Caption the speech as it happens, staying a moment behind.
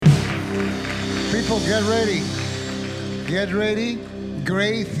People, get ready. Get ready.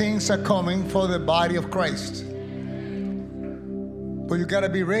 Great things are coming for the body of Christ. But you got to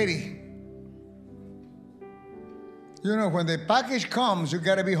be ready. You know, when the package comes, you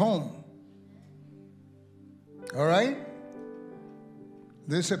got to be home. All right?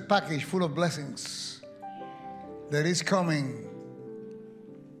 There's a package full of blessings that is coming.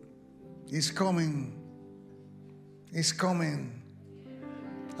 It's coming. It's coming.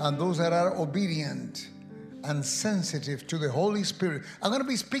 And those that are obedient and sensitive to the Holy Spirit. I'm going to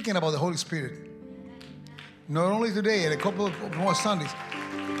be speaking about the Holy Spirit. Not only today, at a couple of more Sundays.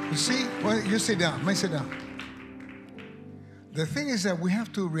 You see, well, you sit down. Let me sit down. The thing is that we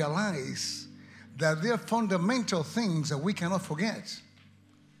have to realize that there are fundamental things that we cannot forget.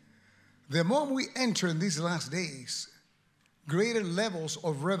 The more we enter in these last days, greater levels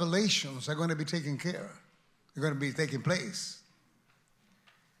of revelations are going to be taken care of. They're going to be taking place.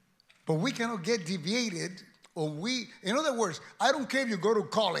 But we cannot get deviated, in other words, I don't care if you go to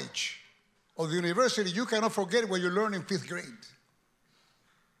college or the university, you cannot forget what you learned in 5th grade.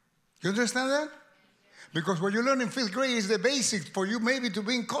 You understand that? Because what you learn in 5th grade is the basics for you maybe to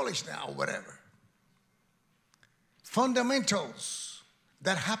be in college now or whatever. Fundamentals.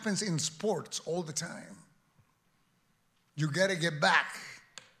 That happens in sports all the time. You got to get back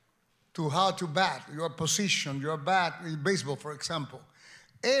to how to bat, your position, your bat, in baseball, for example.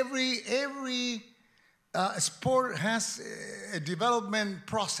 Every sport has a development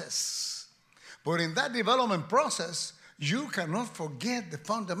process. But in that development process, you cannot forget the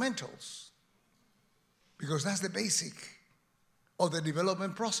fundamentals. Because that's the basic of the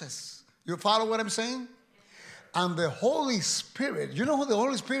development process. You follow what I'm saying? And the Holy Spirit, you know who the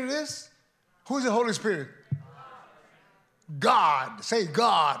Holy Spirit is? Who's the Holy Spirit? God. Say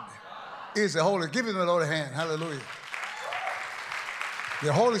God is the Holy. Give him the Lord a hand. Hallelujah.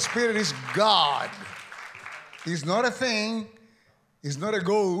 The Holy Spirit is God. He's not a thing. He's not a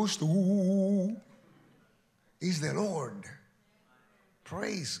ghost. Ooh. He's the Lord.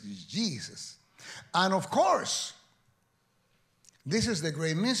 Praise Jesus. And of course, this is the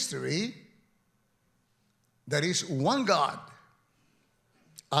great mystery that is one God.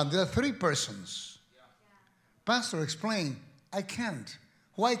 And there are 3 persons. Pastor, explain. I can't.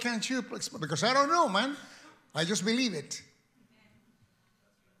 Why can't you? Because I don't know, man. I just believe it.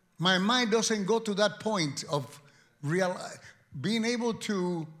 My mind doesn't go to that point of being able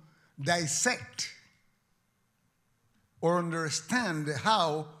to dissect or understand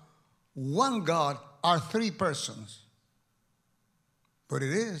how one God are 3 persons. But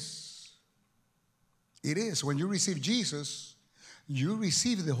it is. It is. When you receive Jesus, you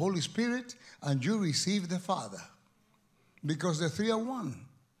receive the Holy Spirit and you receive the Father. Because the 3 are one.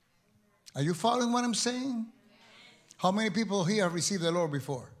 Are you following what I'm saying? How many people here have received the Lord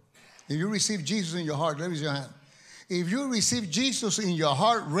before? If you receive Jesus in your heart, raise your hand. If you receive Jesus in your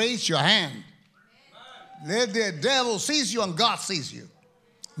heart, raise your hand. Let the devil sees you and God sees you.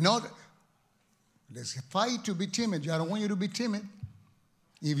 Not, let's fight to be timid. I don't want you to be timid.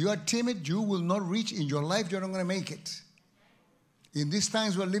 If you are timid, you will not reach in your life. You're not going to make it. In these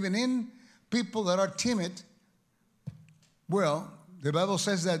times we're living in, people that are timid, well, the Bible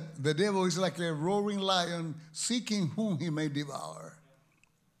says that the devil is like a roaring lion seeking whom he may devour.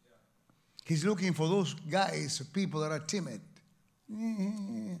 He's looking for those guys, people that are timid.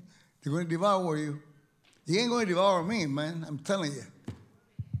 They're going to devour you. He ain't going to devour me, man. I'm telling you.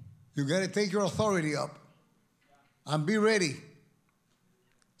 You got to take your authority up and be ready.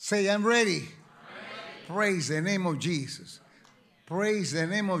 Say, I'm ready. Praise the name of Jesus. Praise the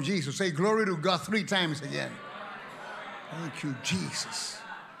name of Jesus. Say, glory to God 3 times again. Thank you, Jesus.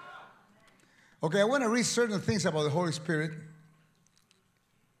 Okay, I want to read certain things about the Holy Spirit.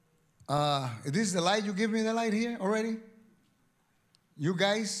 Is this the light? You give me the light here already? You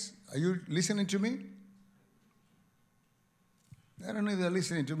guys, are you listening to me? I don't know if they're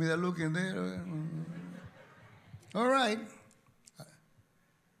listening to me. They're looking there. All right.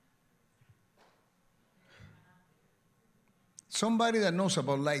 Somebody that knows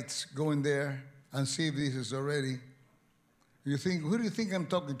about lights, go in there and see if this is already. You think, who do you think I'm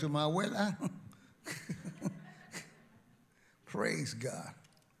talking to, my abuela? Praise God.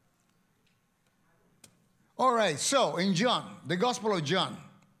 All right, so in John, the Gospel of John.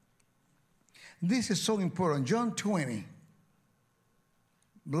 This is so important. John 20.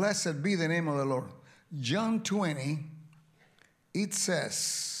 Blessed be the name of the Lord. John 20, it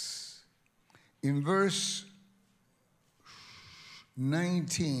says in verse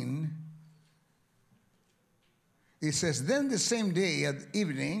 19, it says, then the same day at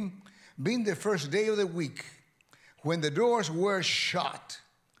evening, being the first day of the week, when the doors were shut,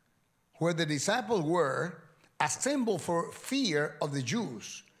 where the disciples were assembled for fear of the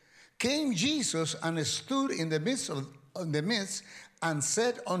Jews, came Jesus and stood in the midst and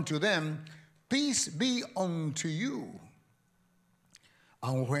said unto them, Peace be unto you.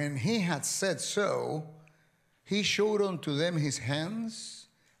 And when he had said so, he showed unto them his hands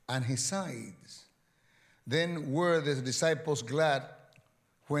and his sides. Then were the disciples glad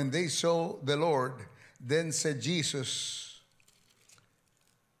when they saw the Lord. Then said Jesus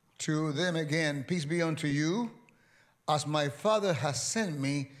to them again, Peace be unto you. As my Father has sent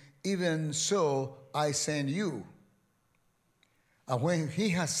me, even so I send you. And when he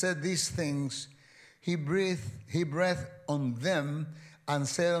had said these things, he breathed on them and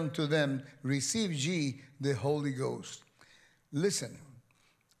said unto them, Receive ye the Holy Ghost. Listen,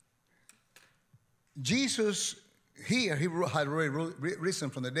 Jesus here, he had already risen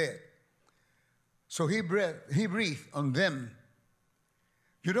from the dead. So he breathed on them.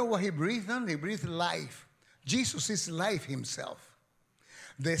 You know what he breathed on? He breathed life. Jesus is life himself.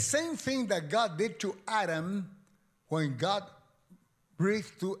 The same thing that God did to Adam when God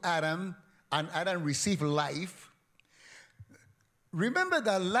breathed to Adam and Adam received life. Remember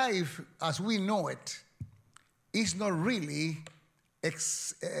that life, as we know it, is not really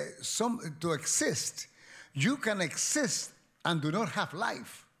to exist. You can exist and do not have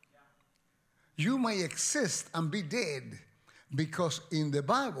life. You may exist and be dead, because in the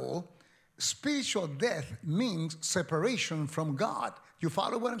Bible, spiritual death means separation from God. You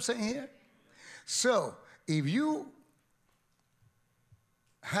follow what I'm saying here? So, if you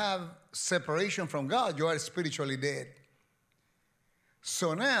have separation from God, you are spiritually dead.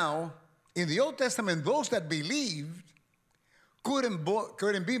 So now, in the Old Testament, those that believed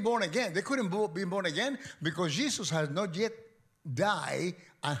couldn't be born again. They couldn't be born again because Jesus had not yet died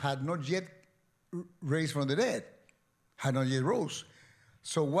and had not yet raised from the dead, had not yet rose.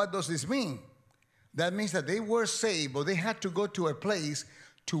 So what does this mean? That means that they were saved, but they had to go to a place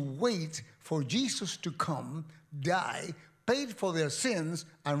to wait for Jesus to come, die, paid for their sins,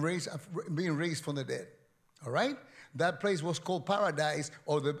 and being raised from the dead. All right? That place was called paradise,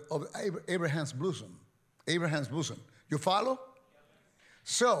 or of Abraham's bosom. Abraham's bosom. You follow?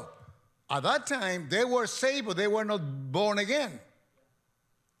 So, at that time, they were saved, but they were not born again.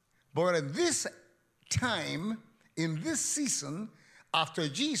 But at this time, in this season, after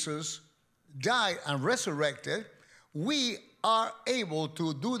Jesus died and resurrected, we are able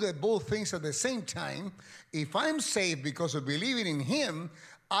to do both things at the same time. If I'm saved because of believing in him,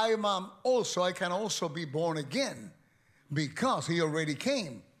 I can also be born again because he already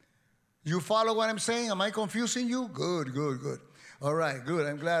came. You follow what I'm saying? Am I confusing you? Good, good, good. All right, good.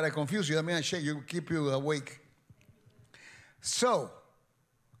 I'm glad I confused you. I mean, I shake you, keep you awake. So,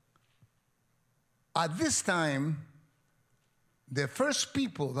 at this time, the first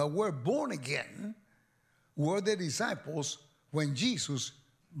people that were born again were the disciples when Jesus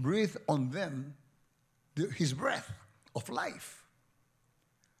breathed on them his breath of life.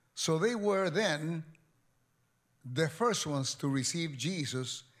 So they were then the first ones to receive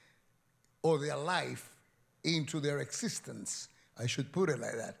Jesus or their life into their existence. I should put it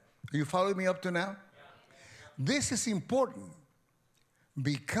like that. Are you following me up to now? This is important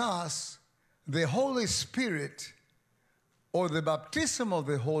because the Holy Spirit, or the baptism of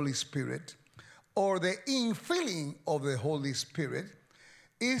the Holy Spirit, or the infilling of the Holy Spirit,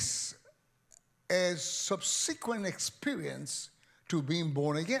 is a subsequent experience to being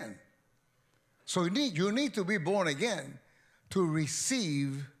born again. So you need to be born again to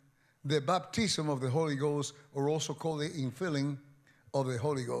receive the baptism of the Holy Ghost, or also called the infilling of the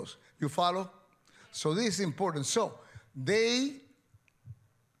Holy Ghost. You follow? So this is important. So they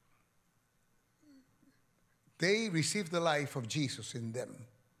received the life of Jesus in them.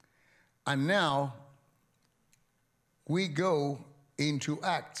 And now we go into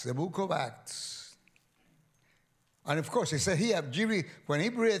Acts, the book of Acts. And of course, it said here, when he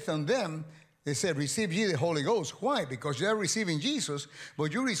breathed on them, they said, receive ye the Holy Ghost. Why? Because they're receiving Jesus,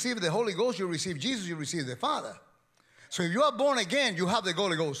 but you receive the Holy Ghost, you receive Jesus, you receive the Father. So if you are born again, you have the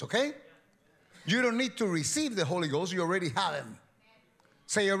Holy Ghost, okay? You don't need to receive the Holy Ghost, you already have him.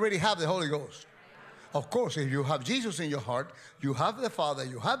 Say, you already have the Holy Ghost. Of course, if you have Jesus in your heart, you have the Father,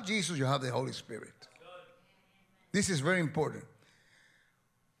 you have Jesus, you have the Holy Spirit. This is very important.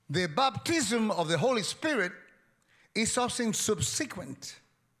 The baptism of the Holy Spirit is something subsequent,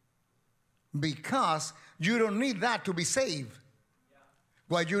 because you don't need that to be saved.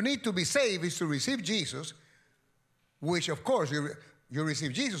 What you need to be saved is to receive Jesus, which of course you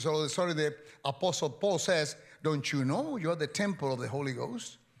receive Jesus. So sorry, the Apostle Paul says, don't you know you're the temple of the Holy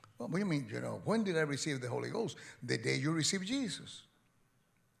Ghost? Well, what do you mean, when did I receive the Holy Ghost? The day you received Jesus.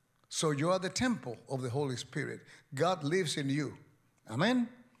 So you are the temple of the Holy Spirit. God lives in you. Amen?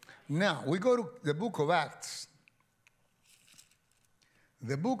 Now, we go to the book of Acts.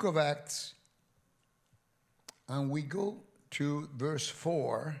 The book of Acts, and we go to verse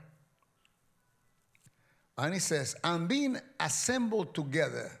 4. And it says, and being assembled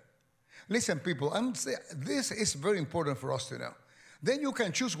together. Listen, people, this is very important for us to know. Then you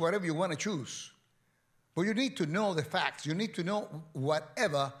can choose whatever you want to choose. But you need to know the facts. You need to know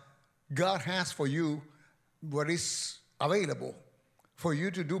whatever God has for you, what is available for you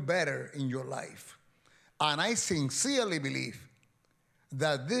to do better in your life. And I sincerely believe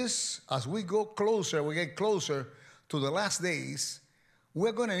that this, as we go closer, we get closer to the last days,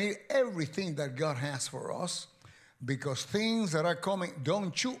 we're going to need everything that God has for us, because things that are coming,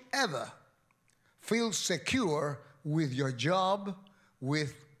 don't you ever feel secure with your job,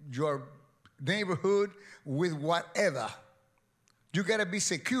 with your neighborhood, with whatever. You got to be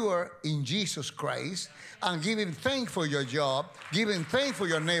secure in Jesus Christ and give him thanks for your job, give him thanks for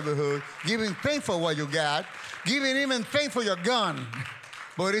your neighborhood, give him thanks for what you got, give him even thanks for your gun.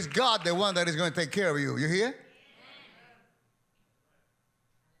 But it's God the one that is going to take care of you. You hear?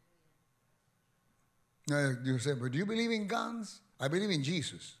 Now you say, but do you believe in guns? I believe in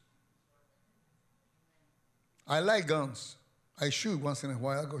Jesus. I like guns. I shoot once in a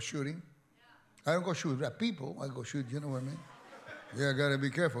while. I go shooting. I don't go shoot at people. I go shoot, you know what I mean? Yeah, I got to be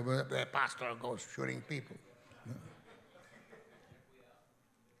careful. But the pastor goes shooting people. No.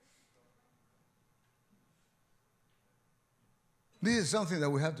 This is something that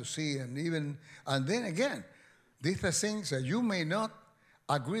we have to see. And then again, these are things that you may not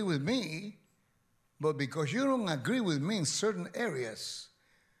agree with me, but because you don't agree with me in certain areas,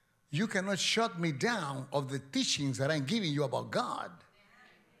 you cannot shut me down of the teachings that I'm giving you about God.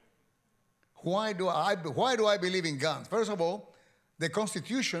 Why do I believe in guns? First of all, the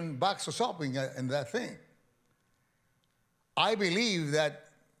Constitution backs us up in that thing. I believe that,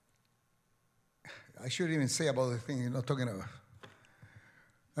 I shouldn't even say about the thing you're not talking about.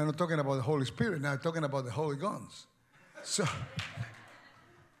 I'm not talking about the Holy Spirit now, I'm talking about the Holy Guns.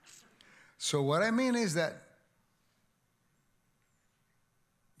 So what I mean is that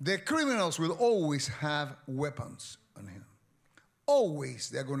the criminals will always have weapons on him.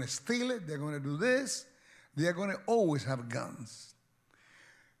 Always. They're going to steal it. They're going to do this. They're going to always have guns.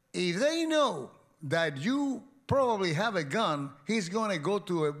 If they know that you probably have a gun, he's going to go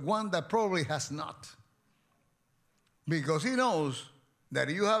to one that probably has not. Because he knows that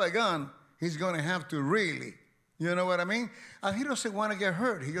if you have a gun, he's going to have to really, you know what I mean? And he doesn't want to get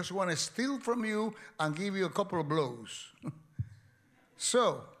hurt. He just wants to steal from you and give you a couple of blows.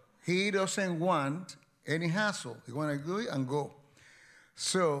 So he doesn't want any hassle. He wants to do it and go.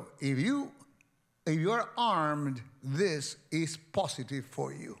 So if you are armed, this is positive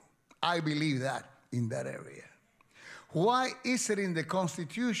for you. I believe that in that area. Why is it in the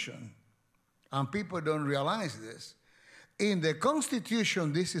Constitution? And people don't realize this. In the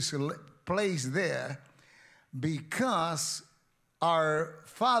Constitution, this is placed there because our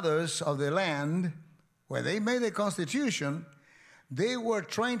fathers of the land, when they made the Constitution, they were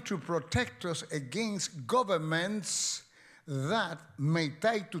trying to protect us against governments that may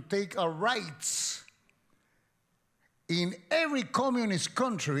try to take our rights. In every communist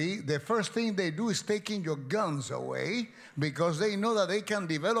country, the first thing they do is taking your guns away because they know that they can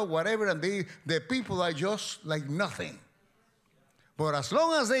develop whatever and the people are just like nothing. But as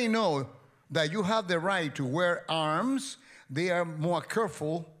long as they know that you have the right to wear arms, they are more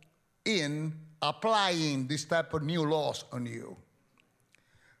careful in applying this type of new laws on you.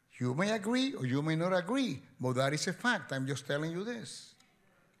 You may agree or you may not agree, but that is a fact. I'm just telling you this.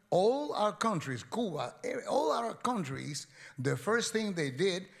 All our countries, Cuba, all our countries, the first thing they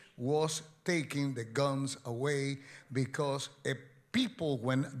did was taking the guns away because people,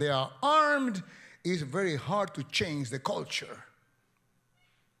 when they are armed, it's very hard to change the culture.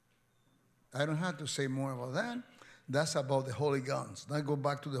 I don't have to say more about that. That's about the Holy Guns. Now go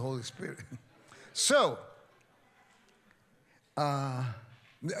back to the Holy Spirit. So,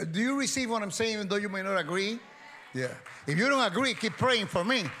 do you receive what I'm saying, even though you may not agree? Yeah. If you don't agree, keep praying for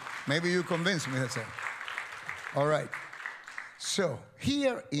me. Maybe you convince me. That's it. All right. So,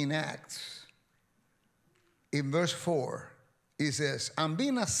 here in Acts, in verse 4, it says, and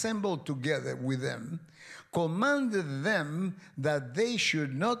being assembled together with them, commanded them that they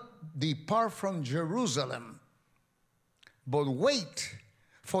should not depart from Jerusalem, but wait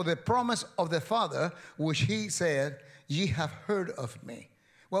for the promise of the Father, which he said, ye have heard of me.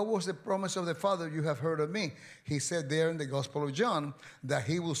 What was the promise of the Father? You have heard of me. He said there in the Gospel of John that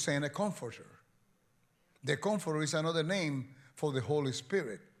he will send a comforter. The comforter is another name for the Holy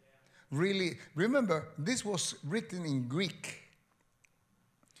Spirit. really, remember, this was written in Greek.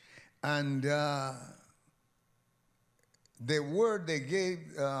 And the word they gave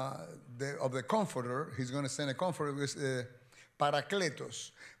of the comforter, he's going to send a comforter, was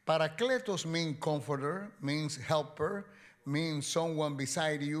parakletos. Parakletos means comforter, means helper, means someone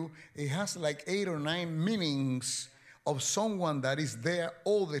beside you. It has like 8 or 9 meanings of someone that is there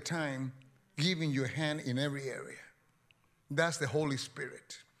all the time, giving you a hand in every area. That's the Holy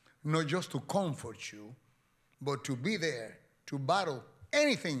Spirit. Not just to comfort you, but to be there, to battle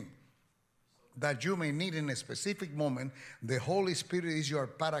anything that you may need in a specific moment. The Holy Spirit is your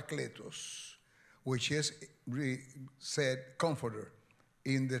parakletos, which is said comforter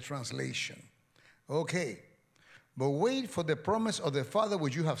in the translation. Okay, but wait for the promise of the Father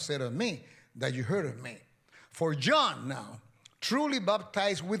which you have said of me, that you heard of me. For John now truly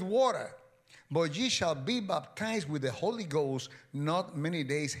baptized with water, but ye shall be baptized with the Holy Ghost not many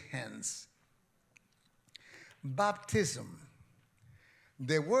days hence. Baptism.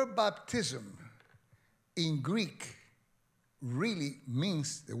 The word baptism in Greek really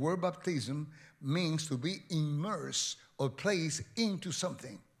means, the word baptism means to be immersed or placed into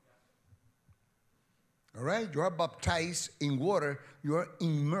something. All right? You are baptized in water, you are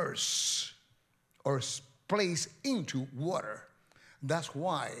immersed or placed into water. That's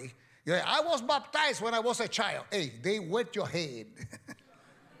why, I was baptized when I was a child. Hey, they wet your head.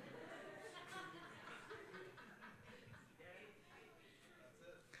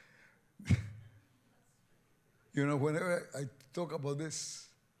 You know, whenever I talk about this,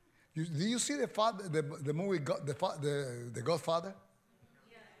 do you see the movie The Godfather?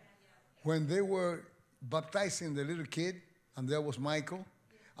 Yeah. When they were baptizing the little kid, and there was Michael,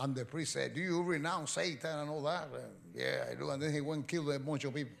 and the priest said, "Do you renounce Satan and all that?" Yeah, I do. And then he went and killed a bunch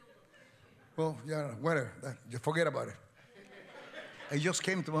of people. Well, yeah, whatever. Just forget about it. It just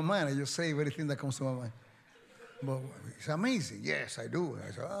came to my mind. I just say everything that comes to my mind. But it's amazing. Yes, I do.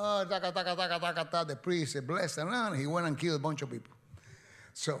 I said, oh, taka, taka, taka, taka, taka. The priest said, blessed, and he went and killed a bunch of people.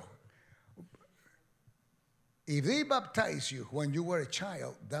 So, if they baptize you when you were a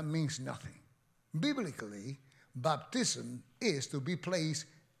child, that means nothing. Biblically, baptism is to be placed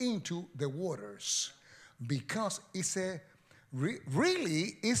into the waters, because it's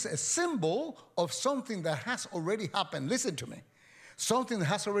really is a symbol of something that has already happened. Listen to me. Something that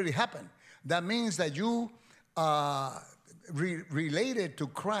has already happened. That means that you related to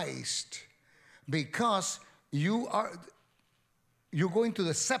Christ, because you're going to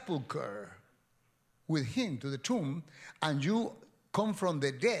the sepulcher with him, to the tomb, and you come from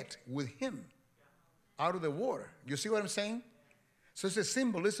the dead with him out of the water. You see what I'm saying? So it's a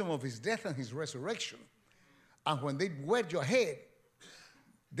symbolism of his death and his resurrection. And when they wet your head,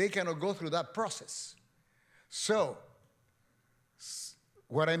 they cannot go through that process. So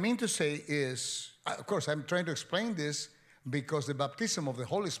what I mean to say is, of course, I'm trying to explain this because the baptism of the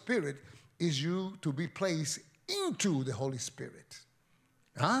Holy Spirit is you to be placed into the Holy Spirit.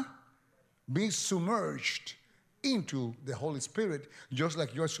 Huh? Be submerged into the Holy Spirit, just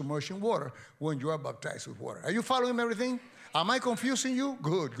like you're submerged in water when you are baptized with water. Are you following everything? Am I confusing you?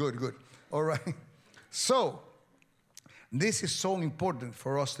 Good, good, good. All right. So, this is so important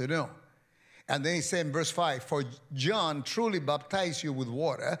for us to know. And then he said in verse 5, for John truly baptized you with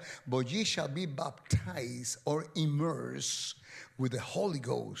water, but ye shall be baptized or immersed with the Holy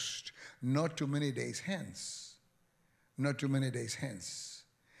Ghost not too many days hence. Not too many days hence.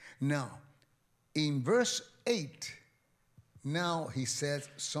 Now, in verse 8, now he says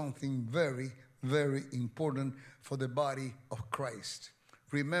something very, very important for the body of Christ.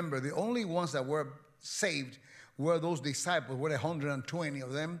 Remember, the only ones that were saved were those disciples, were 120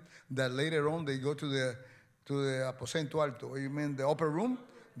 of them, that later on they go to the aposento alto. You mean the upper room?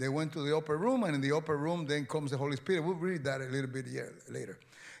 They went to the upper room, and in the upper room then comes the Holy Spirit. We'll read that a little bit later.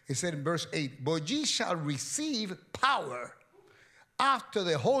 It said in verse 8, but ye shall receive power after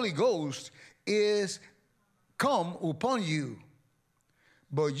the Holy Ghost is come upon you.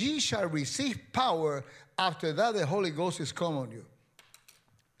 But ye shall receive power after that the Holy Ghost is come on you.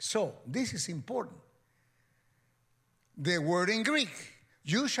 So, this is important. The word in Greek,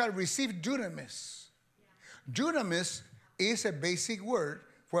 you shall receive dunamis. Yeah. Dunamis is a basic word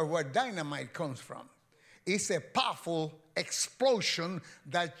where dynamite comes from. It's a powerful explosion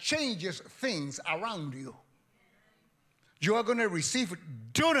that changes things around you. You are going to receive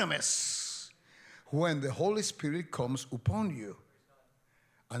dunamis when the Holy Spirit comes upon you.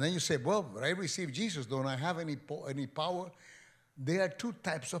 And then you say, well, but I received Jesus. Don't I have any power? There are two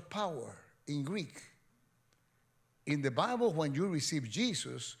types of power in Greek. In the Bible, when you receive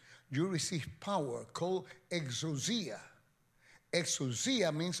Jesus, you receive power called exousia.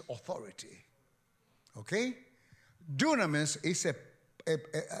 Exousia means authority. Okay? Dunamis is a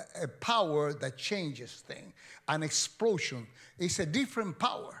power that changes things. An explosion is a different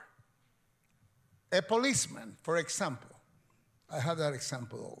power. A policeman, for example. I have that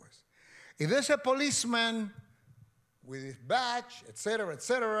example always. If there's a policeman with his badge,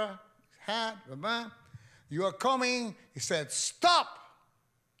 etc., hat, blah, blah, you are coming, he said, stop.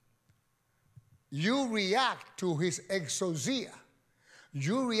 You react to his exousia.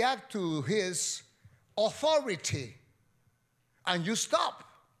 You react to his authority, and you stop.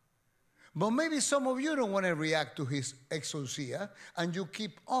 But maybe some of you don't want to react to his exousia, and you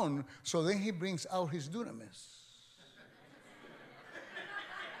keep on, so then he brings out his dunamis.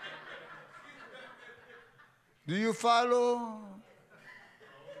 Do you follow?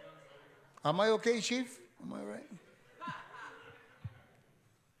 Am I okay, Chief? Am I right?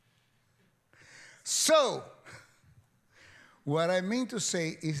 So, what I mean to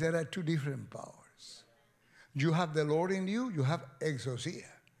say is there are two different powers. You have the Lord in you, you have exousia.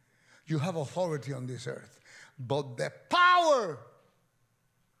 You have authority on this earth. But the power,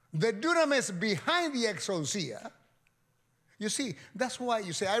 the dunamis behind the exousia, you see, that's why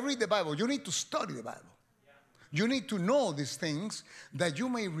you say, I read the Bible. You need to study the Bible. You need to know these things that you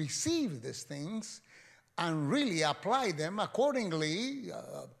may receive these things and really apply them accordingly,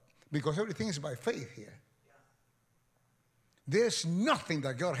 because everything is by faith here. There's nothing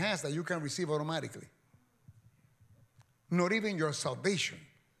that God has that you can receive automatically. Not even your salvation.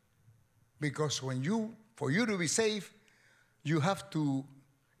 Because for you to be saved, you have to,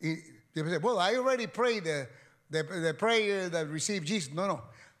 you say, well, I already prayed the prayer that received Jesus. No.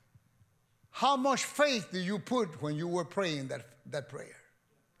 How much faith did you put when you were praying that prayer?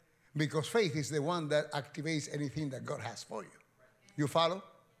 Because faith is the one that activates anything that God has for you. You follow?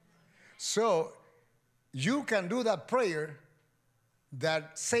 So you can do that prayer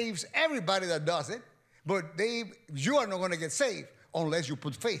that saves everybody that does it, but you are not going to get saved unless you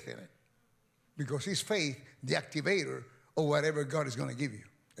put faith in it. Because it's faith, the activator of whatever God is going to give you.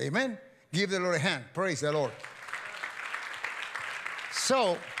 Amen? Give the Lord a hand. Praise the Lord.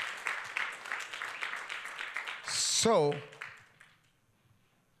 So,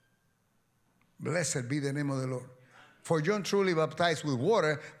 blessed be the name of the Lord. For John truly baptized with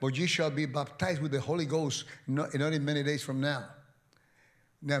water, but ye shall be baptized with the Holy Ghost not in many days from now.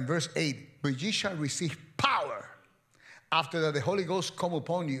 Now, verse 8, but ye shall receive power after that the Holy Ghost come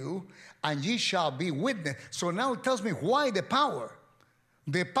upon you, and ye shall be witness. So now it tells me why the power.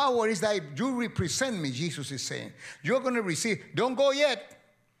 The power is that you represent me, Jesus is saying. You're going to receive. Don't go yet,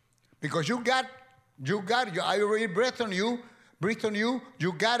 because you got, I already breathed on you,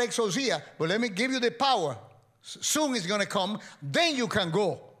 you got exousia, but let me give you the power. Soon it's going to come, then you can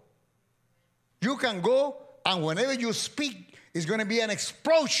go. You can go, and whenever you speak, it's going to be an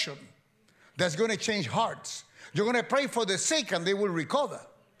explosion that's going to change hearts. You're going to pray for the sick, and they will recover.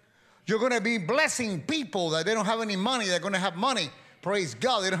 You're going to be blessing people that they don't have any money. They're going to have money. Praise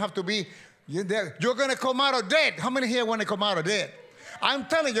God. They don't have to be. You're going to come out of debt. How many here want to come out of debt? I'm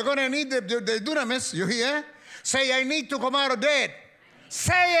telling you, you're going to need the dunamis. You hear? Say, I need to come out of debt.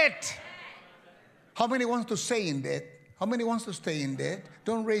 Say it. How many wants to stay in debt? How many wants to stay in debt?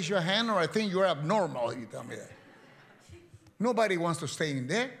 Don't raise your hand, or I think you're abnormal. You tell me that. Nobody wants to stay in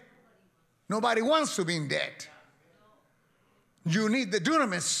debt. Nobody wants to be in debt. You need the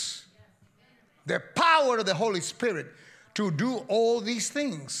dunamis, the power of the Holy Spirit to do all these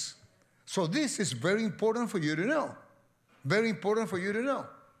things. So this is very important for you to know. Very important for you to know.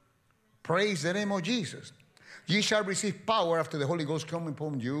 Praise the name of Jesus. Ye shall receive power after the Holy Ghost come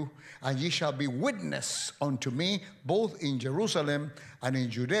upon you, and ye shall be witness unto me, both in Jerusalem and in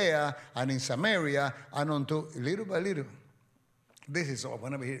Judea and in Samaria, and unto little by little. This is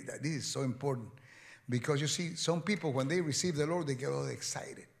so important. Because you see, some people, when they receive the Lord, they get all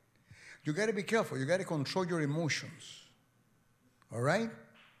excited. You got to be careful. You got to control your emotions. All right?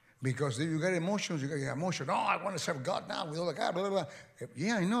 Because you got emotions, you got your emotion. Oh, I want to serve God now with all the God, blah, blah, blah.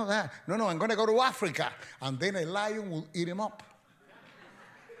 Yeah, I know that. No, I'm going to go to Africa. And then a lion will eat him up.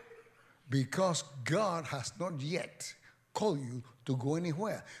 Because God has not yet called you to go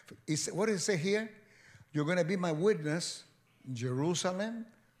anywhere. What does it say here? You're going to be my witness in Jerusalem,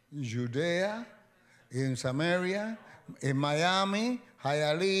 Judea, in Samaria, in Miami,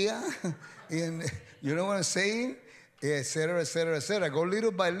 Hialeah, you know what I'm saying? Etc., etc., etc. Go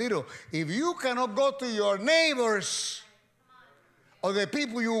little by little. If you cannot go to your neighbors or the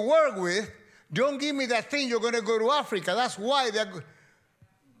people you work with, don't give me that thing you're going to go to Africa. That's why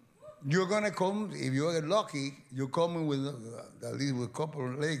you're going to come, if you get lucky, you're coming with at least with a couple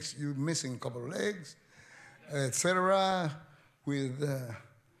of legs. You're missing a couple of legs, etc. with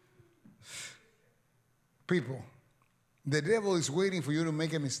people. The devil is waiting for you to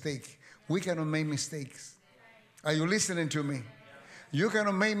make a mistake. We cannot make mistakes. Are you listening to me? You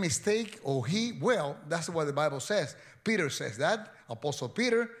cannot make mistake, or well, that's what the Bible says. Peter says that, Apostle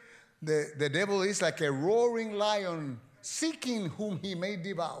Peter. The devil is like a roaring lion, seeking whom he may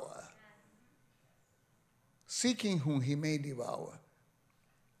devour. Seeking whom he may devour.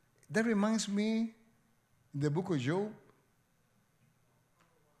 That reminds me, the book of Job,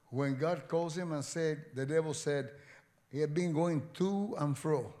 when God calls him and said, the devil said, he had been going to and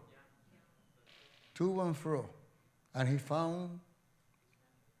fro. To and fro. And he found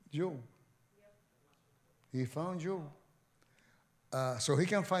Job. He found Job. So he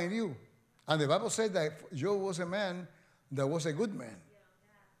can find you. And the Bible said that Job was a man that was a good man.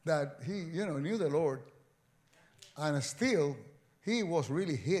 That he, knew the Lord. And still, he was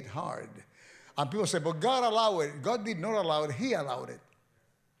really hit hard. And people say, but God allowed it. God did not allow it. He allowed it.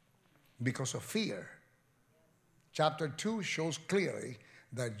 Because of fear. Chapter 2 shows clearly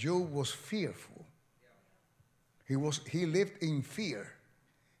that Job was fearful. He lived in fear.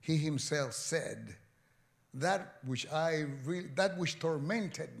 He himself said, that which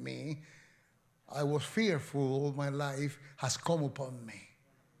tormented me, I was fearful all my life, has come upon me.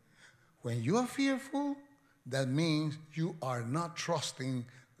 When you are fearful, that means you are not trusting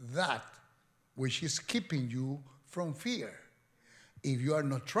that which is keeping you from fear. If you are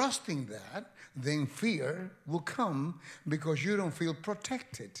not trusting that, then fear will come because you don't feel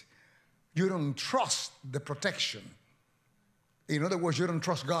protected. You don't trust the protection. In other words, you don't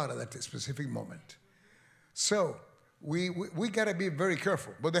trust God at that specific moment. So we got to be very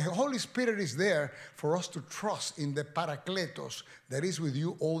careful. But the Holy Spirit is there for us to trust in the Parakletos that is with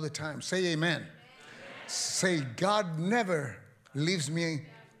you all the time. Say amen. Amen. Say, God never leaves me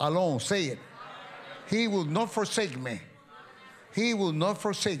alone. Say it. He will not forsake me. He will not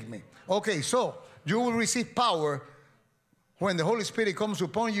forsake me. Okay, so you will receive power when the Holy Spirit comes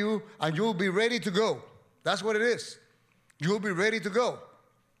upon you, and you will be ready to go. That's what it is. You will be ready to go.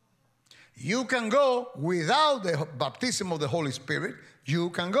 You can go without the baptism of the Holy Spirit.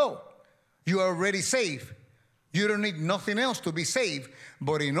 You can go. You are already saved. You don't need nothing else to be saved.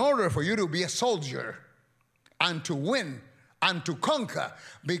 But in order for you to be a soldier and to win and to conquer,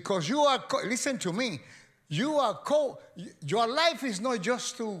 because you are, listen to me, your life is not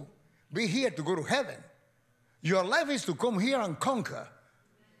just to be here to go to heaven. Your life is to come here and conquer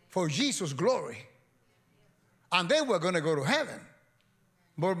for Jesus' glory. And then we're going to go to heaven.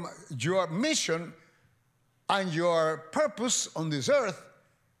 But your mission and your purpose on this earth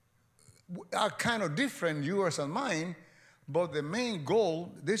are kind of different, yours and mine. But the main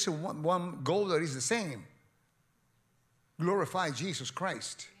goal, there's one goal that is the same. Glorify Jesus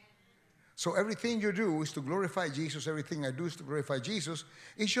Christ. So everything you do is to glorify Jesus. Everything I do is to glorify Jesus.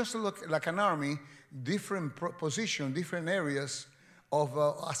 It's just like an army, different position, different areas of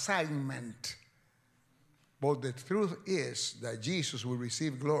assignment. But the truth is that Jesus will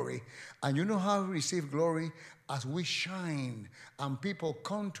receive glory. And you know how we receive glory? As we shine and people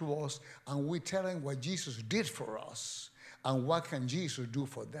come to us and we tell them what Jesus did for us and what can Jesus do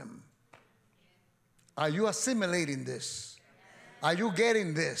for them. Are you assimilating this? Are you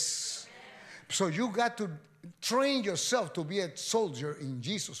getting this? So you got to train yourself to be a soldier in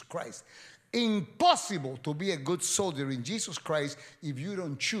Jesus Christ. Impossible to be a good soldier in Jesus Christ if you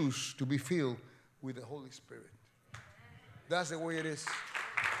don't choose to be filled with the Holy Spirit. That's the way it is.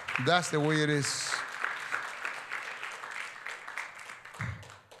 That's the way it is.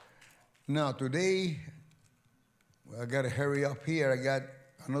 Now today, I got to hurry up here. I got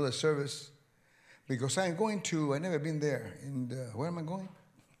another service because I've never been there. Where am I going?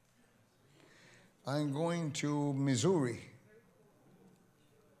 I'm going to Missouri.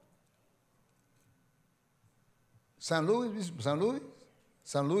 St. Louis,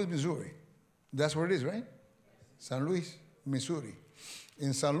 Missouri. That's where it is, right? St. Louis, Missouri.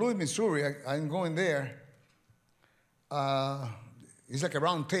 In St. Louis, Missouri, I'm going there. It's like a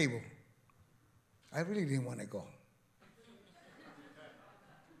round table. I really didn't want to go.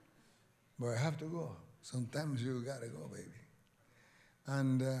 But I have to go. Sometimes you got to go, baby.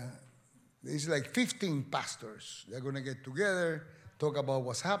 And it's like 15 pastors. They're going to get together, talk about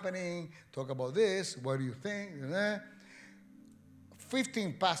what's happening, talk about this, what do you think?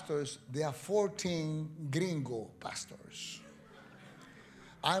 15 pastors, there are 14 gringo pastors.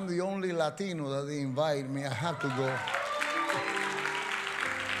 I'm the only Latino that they invite me. I have to go.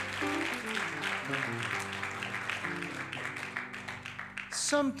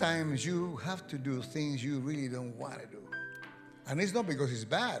 Sometimes you have to do things you really don't want to do. And it's not because it's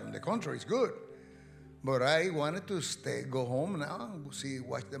bad. On the contrary, it's good. But I wanted to go home now, and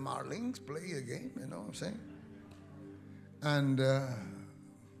watch the Marlins play a game, you know what I'm saying? And,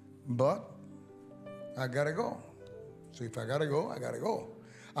 but I gotta go. So if I gotta go, I gotta go.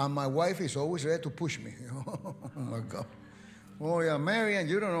 And my wife is always there to push me. Oh my God. Oh yeah, Marian,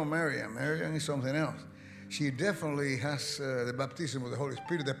 you don't know Marian. Marian is something else. She definitely has the baptism of the Holy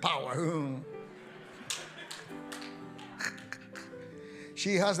Spirit, the power.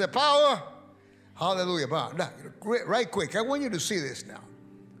 She has the power. Hallelujah. Right quick, I want you to see this now.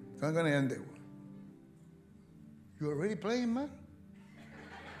 I'm going to end it. You already playing, man?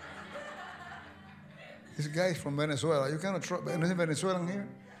 This guy is from Venezuela. You cannot trust. Any Venezuelan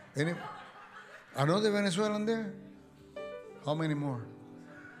here? Another Venezuelan there? How many more?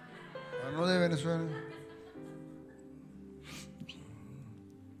 Another Venezuelan?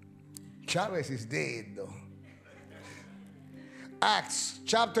 Chavez is dead, though. Acts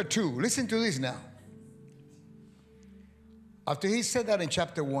chapter 2. Listen to this now. After he said that in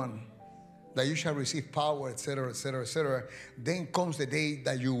chapter 1, that you shall receive power, etc., etc., etc., then comes the day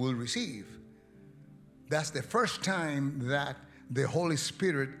that you will receive. That's the first time that the Holy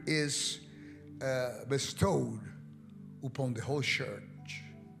Spirit is bestowed upon the whole church.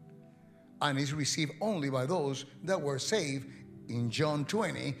 And is received only by those that were saved in John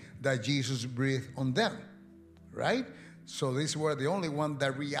 20, that Jesus breathed on them. Right? So these were the only ones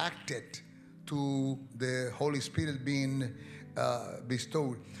that reacted to the Holy Spirit being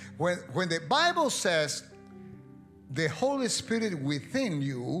bestowed. When the Bible says the Holy Spirit within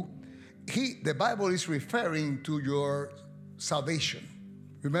you, the Bible is referring to your salvation.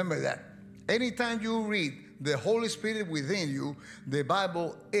 Remember that. Anytime you read the Holy Spirit within you, the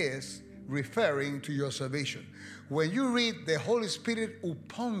Bible is referring to your salvation. When you read the Holy Spirit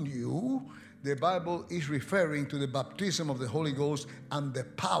upon you, the Bible is referring to the baptism of the Holy Ghost and the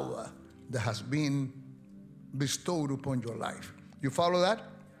power that has been bestowed upon your life. You follow that?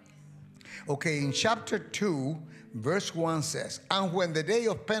 Okay, in chapter 2, verse 1 says, and when the day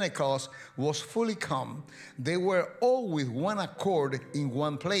of Pentecost was fully come, they were all with one accord in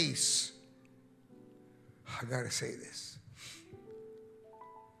one place. I gotta say this.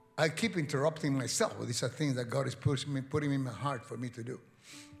 I keep interrupting myself. These are things that God is putting in my heart for me to do.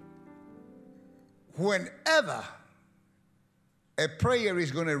 Whenever a prayer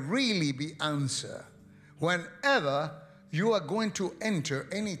is going to really be answered, whenever you are going to enter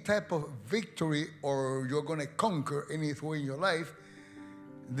any type of victory or you're going to conquer anything in your life,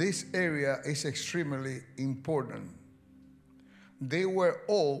 this area is extremely important. They were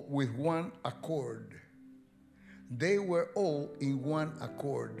all with one accord. They were all in one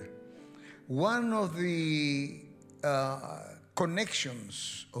accord. One of the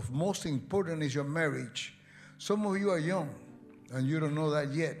connections of most important is your marriage. Some of you are young and you don't know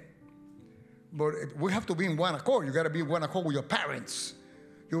that yet. But we have to be in one accord. You got to be in one accord with your parents.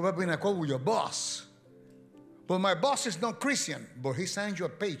 You got to be in accord with your boss. But my boss is not Christian, but he signs you a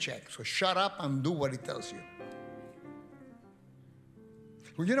paycheck. So shut up and do what he tells you.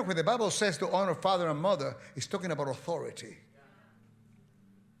 Well, you know, when the Bible says to honor father and mother, it's talking about authority.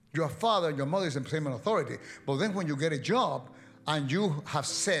 Your father and your mother is the same authority. But then when you get a job and you have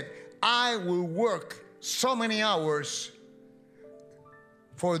said, I will work so many hours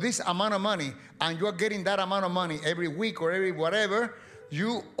for this amount of money, and you're getting that amount of money every week or every whatever,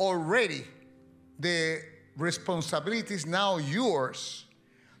 you already, the responsibility is now yours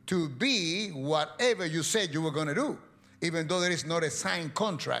to be whatever you said you were going to do. Even though there is not a signed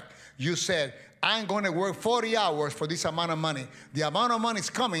contract, you said, I'm going to work 40 hours for this amount of money. The amount of money is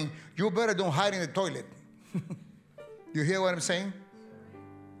coming, you better don't hide in the toilet. You hear what I'm saying?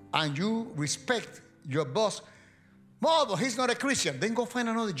 And you respect your boss. No, but he's not a Christian. Then go find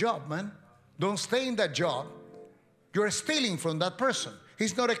another job, man. Don't stay in that job. You're stealing from that person.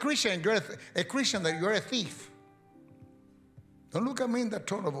 He's not a Christian. You're a Christian, that you're a thief. Don't look at me in that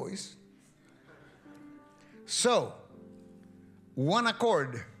tone of voice. So, one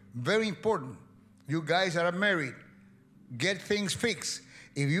accord, very important. You guys that are married, get things fixed.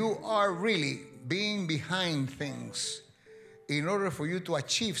 If you are really being behind things, in order for you to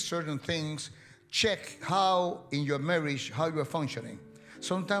achieve certain things, check how in your marriage, how you're functioning.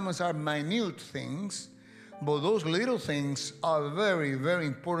 Sometimes are minute things, but those little things are very, very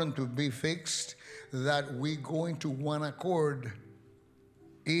important to be fixed, that we go into one accord.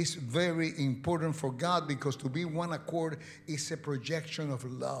 Is very important for God, because to be one accord is a projection of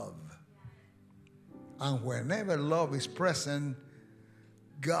love. And whenever love is present,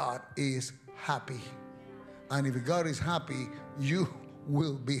 God is happy. And if God is happy, you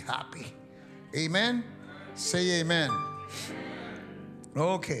will be happy. Amen? Say amen.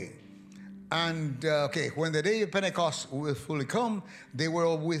 Okay. And, okay, when the day of Pentecost will fully come, they were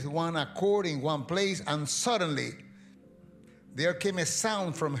all with one accord in one place, and suddenly there came a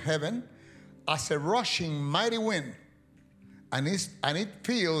sound from heaven as a rushing mighty wind, and it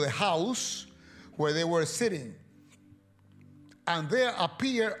filled the house where they were sitting. And there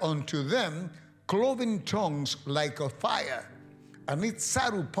appeared unto them cloven tongues like of fire, and it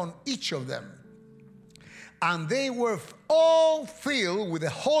sat upon each of them. And they were all filled with the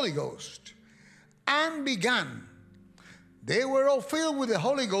Holy Ghost, and began. They were all filled with the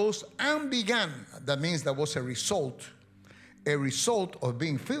Holy Ghost and began. That means that was a result of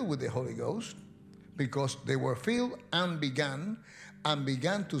being filled with the Holy Ghost, because they were filled and began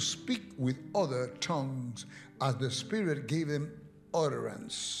to speak with other tongues as the Spirit gave them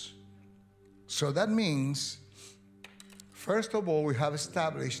utterance. So that means, first of all, we have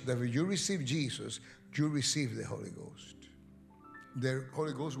established that when you receive Jesus, you receive the Holy Ghost. The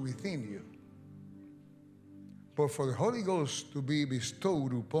Holy Ghost within you. But for the Holy Ghost to be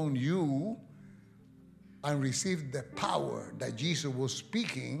bestowed upon you and receive the power that Jesus was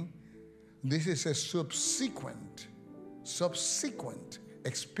speaking, this is a subsequent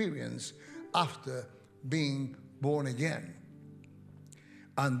experience after being born again.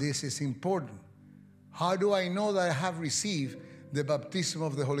 And this is important. How do I know that I have received the baptism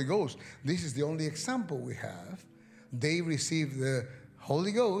of the Holy Ghost? This is the only example we have. They received the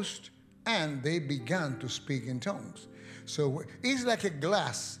Holy Ghost and they began to speak in tongues. So it's like a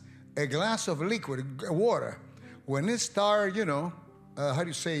glass of liquid water. When it starts,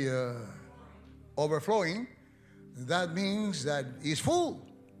 overflowing, that means that it's full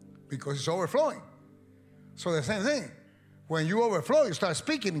because it's overflowing. So the same thing. When you overflow, you start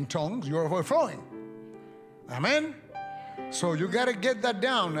speaking in tongues, you're overflowing. Amen? So you got to get that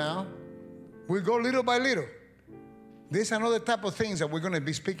down now. We go little by little. There's another type of things that we're going to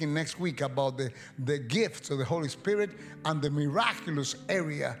be speaking next week about the gifts of the Holy Spirit and the miraculous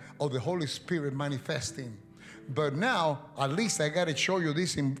area of the Holy Spirit manifesting. But now, at least I got to show you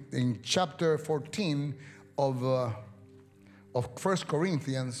this in chapter 14 of 1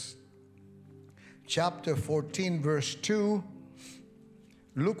 Corinthians. Chapter 14, verse 2.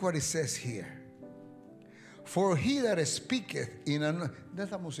 Look what it says here. For he that speaketh in an... ¿De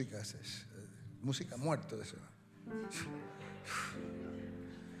esta música es? Música muerta de eso.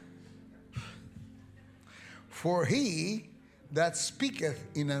 For he that speaketh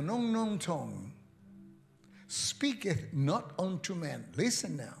in an unknown tongue speaketh not unto men.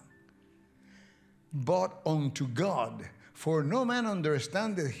 Listen now. But unto God. For no man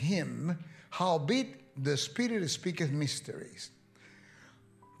understandeth him, howbeit the Spirit speaketh mysteries.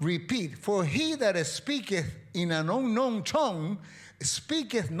 Repeat. For he that speaketh in an unknown tongue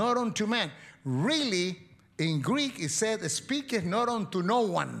speaketh not unto man. Really, in Greek it said, speaketh not unto no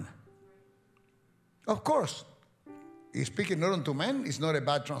one. Of course, he speaketh not unto man is not a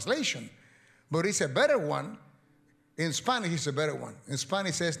bad translation, but it's a better one. In Spanish, it's a better one. In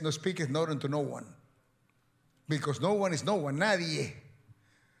Spanish it says, no speaketh not unto no one. Because no one is no one, nadie.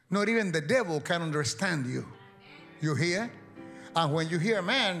 Not even the devil can understand you. You hear? And when you hear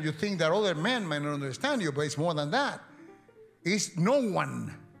man, you think that other men might not understand you, but it's more than that. It's no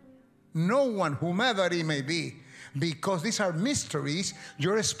one. No one, whomever it may be. Because these are mysteries,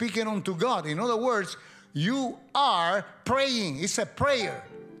 you're speaking unto God. In other words, you are praying. It's a prayer.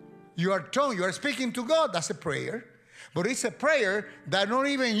 You are speaking to God. That's a prayer. But it's a prayer that not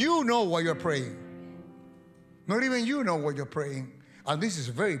even you know what you're praying. Not even you know what you're praying. And this is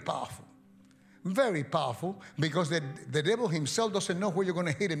very powerful. Very powerful, because the devil himself doesn't know where you're going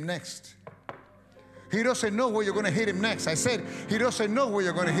to hit him next. He doesn't know where you're going to hit him next. I said, he doesn't know where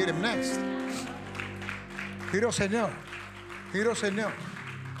you're going to hit him next. He doesn't know. He doesn't know.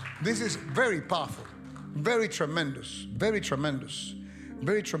 This is very powerful. Very tremendous. Very tremendous.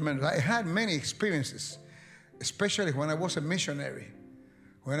 Very tremendous. I had many experiences, especially when I was a missionary.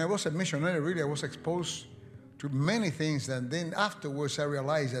 When I was a missionary, really, I was exposed to many things, and then afterwards I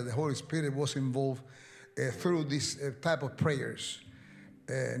realized that the Holy Spirit was involved through this type of prayers.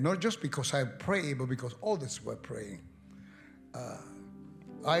 Not just because I prayed, but because others were praying.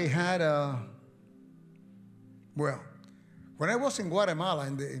 I had when I was in Guatemala, I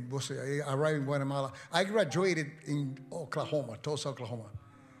arrived in Guatemala, I graduated in Oklahoma, Tulsa, Oklahoma,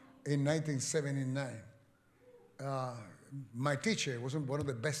 in 1979. My teacher was one of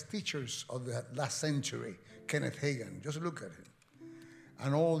the best teachers of the last century, Kenneth Hagin. Just look at him.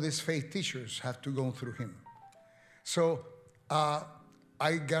 And all these faith teachers have to go through him. So I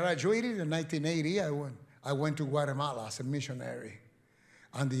graduated in 1980. I went to Guatemala as a missionary.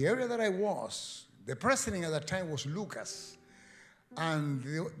 And the area that I was, the president at that time was Lucas. And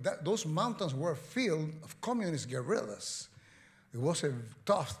those mountains were filled of communist guerrillas. It was a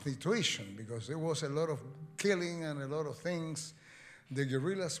tough situation because there was a lot of killing and a lot of things. The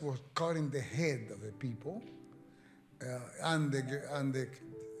guerrillas were cutting the head of the people, and the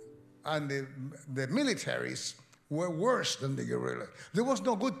militaries were worse than the guerrillas. There was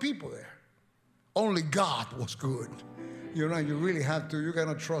no good people there. Only God was good. You know, you really have to. You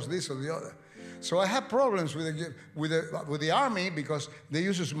cannot trust this or the other. So I had problems with the army because they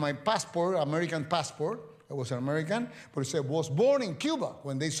used my passport, American passport. I was an American, but it said was born in Cuba.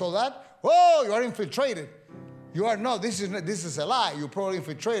 When they saw that, oh, you are infiltrated. You are not. This is a lie. You're probably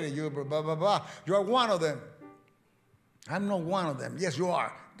infiltrated. You blah blah blah. You are one of them. I'm not one of them. Yes, you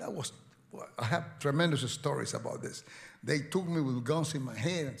are. I have tremendous stories about this. They took me with guns in my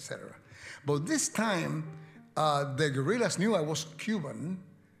head, etc. But this time, the guerrillas knew I was Cuban,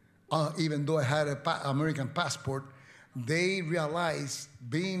 even though I had an American passport. They realized,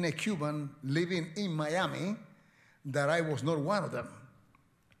 being a Cuban living in Miami, that I was not one of them,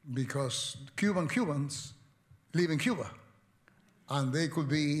 because Cubans live in Cuba, and they could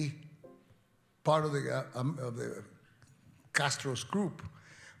be part of the Castro's group.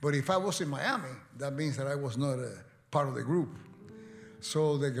 But if I was in Miami, that means that I was not a part of the group.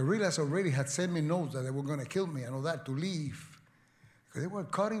 So the guerrillas already had sent me notes that they were going to kill me and all that to leave, because they were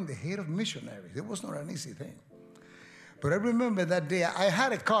cutting the head of missionaries. It was not an easy thing. But I remember that day, I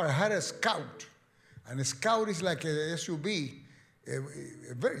had a car, I had a Scout. And a Scout is like a SUV.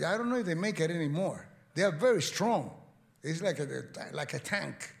 I don't know if they make it anymore. They are very strong. It's like a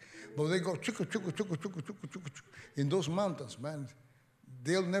tank. But they go in those mountains, man.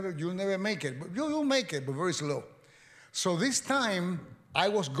 You'll never make it. But you'll make it, but very slow. So this time, I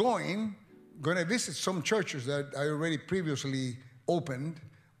was going to visit some churches that I already previously opened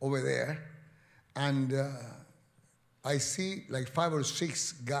over there. And I see like 5 or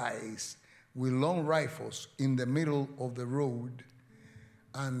 6 guys with long rifles in the middle of the road,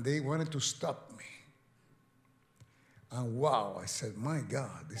 and they wanted to stop me. And wow, I said, my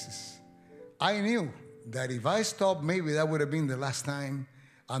God, I knew that if I stopped, maybe that would have been the last time,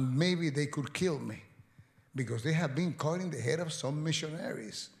 and maybe they could kill me, because they have been cutting the head of some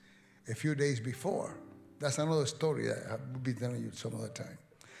missionaries a few days before. That's another story that I will be telling you some other time.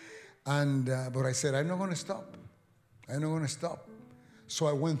 And but I said, I'm not going to stop. I'm not going to stop. So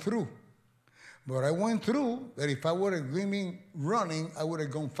I went through. But I went through that if I would have been running, I would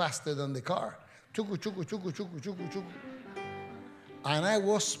have gone faster than the car. Chuku, chuku, chuku, chuku, chuku, chuku. And I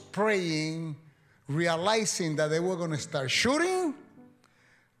was praying, realizing that they were going to start shooting.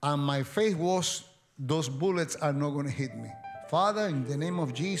 And my faith was, those bullets are not going to hit me. Father, in the name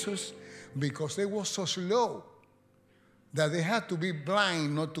of Jesus, because they were so slow that they had to be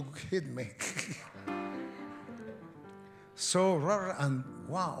blind not to hit me. So, and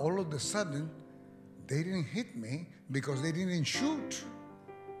wow, all of a sudden, they didn't hit me because they didn't shoot.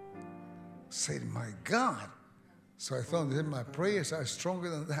 I said, my God. So I thought, my prayers are stronger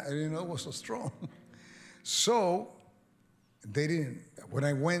than that. I didn't know it was so strong. So they didn't. When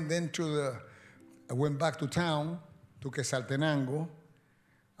I went then I went back to town, to Quesaltenango.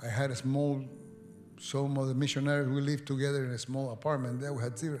 I had some of the missionaries, we lived together in a small apartment there. We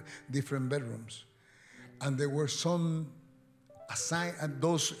had different bedrooms. And there were some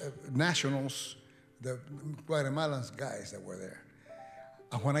those nationals, the Guatemalan guys that were there.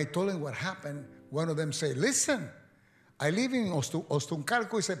 And when I told them what happened, one of them said, listen, I live in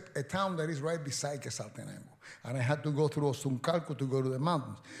Ostuncalco, is a town that is right beside Quesaltenango. And I had to go through Ostuncalco to go to the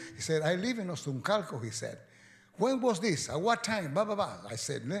mountains. He said, I live in Ostuncalco, he said. When was this? At what time? Blah, blah, blah. I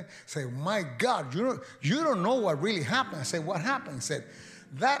said, my God, you don't know what really happened. I said, what happened? He said,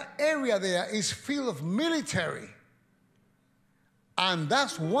 that area there is filled of military. And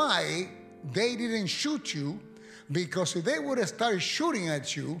that's why they didn't shoot you, because if they would have started shooting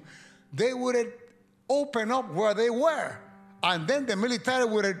at you, they would have opened up where they were. And then the military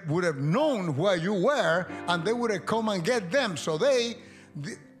would have known where you were, and they would have come and get them. So they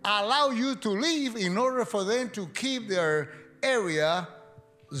allow you to leave in order for them to keep their area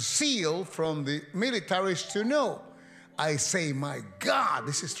sealed from the militaries to know. I say, my God,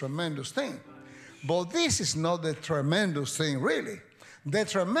 this is a tremendous thing. But this is not the tremendous thing, really. The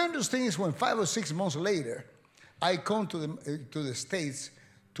tremendous thing is when 5 or 6 months later, I come to the States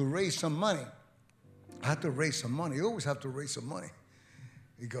to raise some money. I had to raise some money. You always have to raise some money.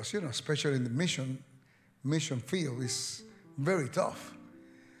 Because, especially in the mission field, it's very tough.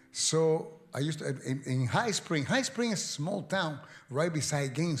 So I used to, in High Spring is a small town right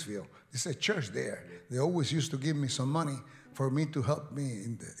beside Gainesville. There's a church there. They always used to give me some money for me to help me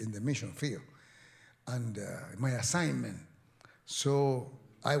in the mission field and my assignment. So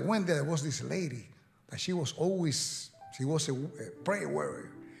I went there. There was this lady that she was a prayer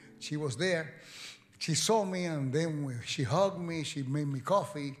warrior. She was there. She saw me, and then she hugged me. She made me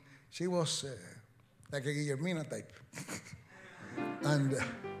coffee. She was like a Guillermina type.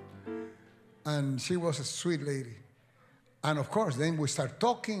 And she was a sweet lady. And of course, then we start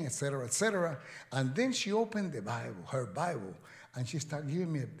talking, etc., etc. And then she opened the Bible, her Bible, and she started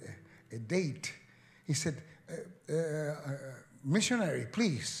giving me a date. He said, missionary,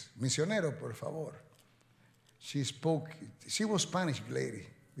 please, misionero, por favor. She was Spanish lady,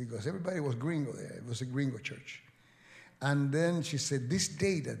 because everybody was gringo there. It was a gringo church. And then she said, this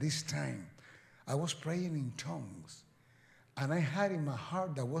date at this time, I was praying in tongues. And I had in my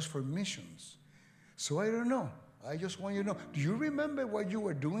heart that was for missions. So I don't know. I just want you to know. Do you remember what you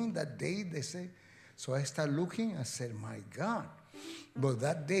were doing that day? They say. So I started looking. I said, my God. But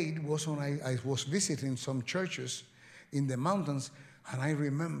that date was when I was visiting some churches in the mountains. And I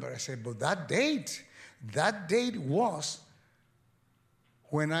remember, I said, but that date was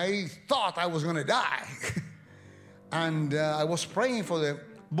when I thought I was going to die. And I was praying for the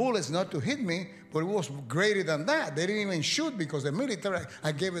bullets not to hit me, but it was greater than that. They didn't even shoot because the military,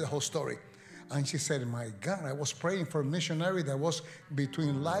 I gave her the whole story. And she said, my God, I was praying for a missionary that was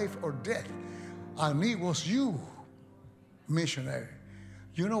between life or death. And it was you, missionary.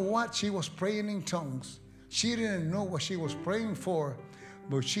 You know what? She was praying in tongues. She didn't know what she was praying for,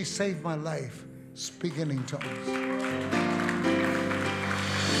 but she saved my life speaking in tongues.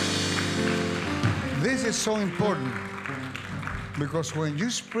 This is so important. Because when you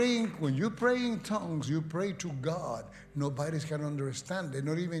pray in tongues, you pray to God. Nobody can understand it.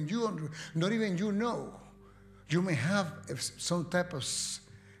 Not even you know. You may have some type of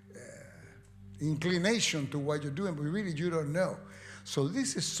inclination to what you're doing, but really you don't know. So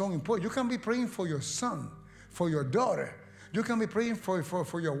this is so important. You can be praying for your son, for your daughter. You can be praying for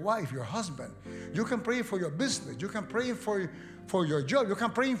your wife, your husband. You can pray for your business. You can pray for your job. You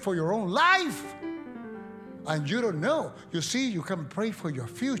can pray for your own life. And you don't know. You see, you can pray for your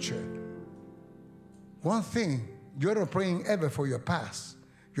future. One thing, you're not praying ever for your past.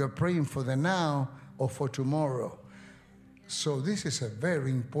 You're praying for the now or for tomorrow. So this is a very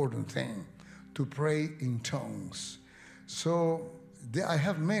important thing, to pray in tongues. So I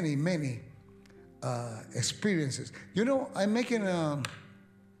have many, many experiences. You know, I'm making how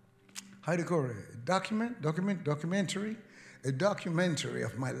do you call it? A documentary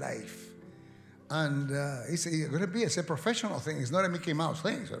of my life. And it's a professional thing. It's not a Mickey Mouse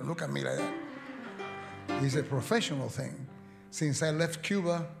thing, so don't look at me like that. It's a professional thing. Since I left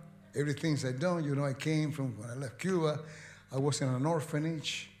Cuba, everything's I done. You know, I came from when I left Cuba. I was in an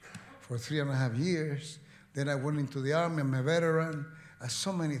orphanage for 3.5 years. Then I went into the army. I'm a veteran.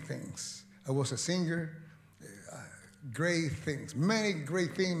 So many things. I was a singer. Great things. Many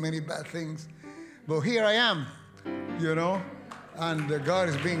great things, many bad things. But here I am, you know. And God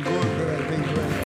has been good. God has been